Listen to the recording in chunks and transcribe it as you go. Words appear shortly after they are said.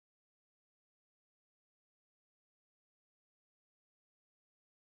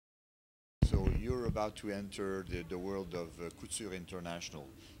you're about to enter the world of Couture International.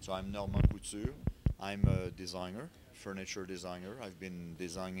 So I'm Normand Couture. I'm a designer, furniture designer. I've been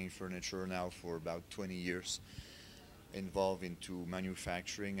designing furniture now for about 20 years, involved into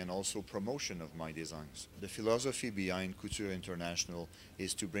manufacturing and also promotion of my designs. The philosophy behind Couture International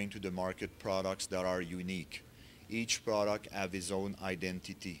is to bring to the market products that are unique. Each product have its own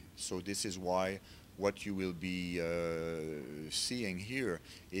identity. So this is why what you will be seeing here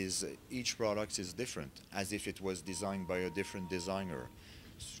is each product is different, as if it was designed by a different designer.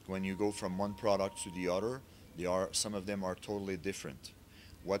 When you go from one product to the other, some of them are totally different.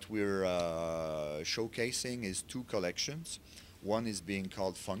 What we're showcasing is two collections. One is being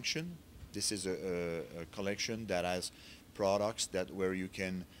called Function. This is a collection that has products where you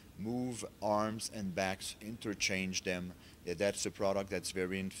can move arms and backs, interchange them. That's a product that's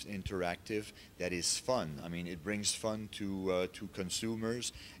very interactive, that is fun. I mean, it brings fun to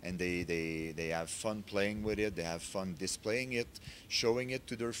consumers, and they have fun playing with it, they have fun displaying it, showing it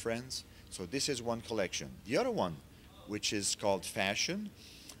to their friends. So this is one collection. The other one, which is called Fashion,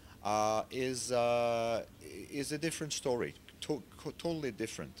 is a different story, totally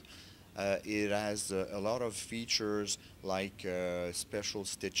different. It has a lot of features like special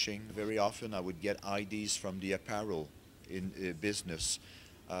stitching. Very often I would get ideas from the apparel in business,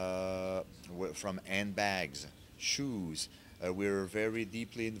 from handbags, shoes. We're very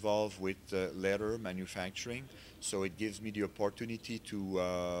deeply involved with leather manufacturing, so it gives me the opportunity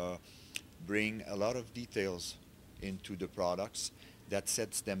to bring a lot of details into the products that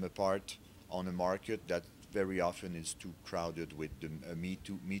sets them apart on a market that very often is too crowded with the Me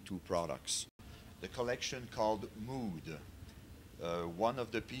Too products. The collection called Mood. One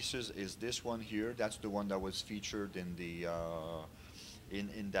of the pieces is this one here. That's the one that was featured in the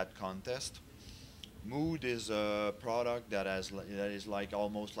in that contest. Mood is a product that is like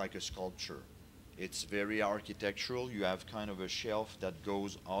almost like a sculpture. It's very architectural. You have kind of a shelf that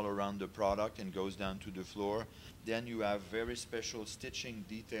goes all around the product and goes down to the floor. Then you have very special stitching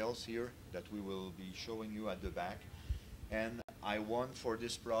details here that we will be showing you at the back. And I won for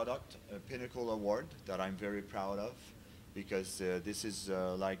this product a Pinnacle Award that I'm very proud of, because this is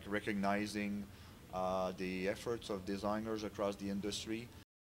like recognizing the efforts of designers across the industry.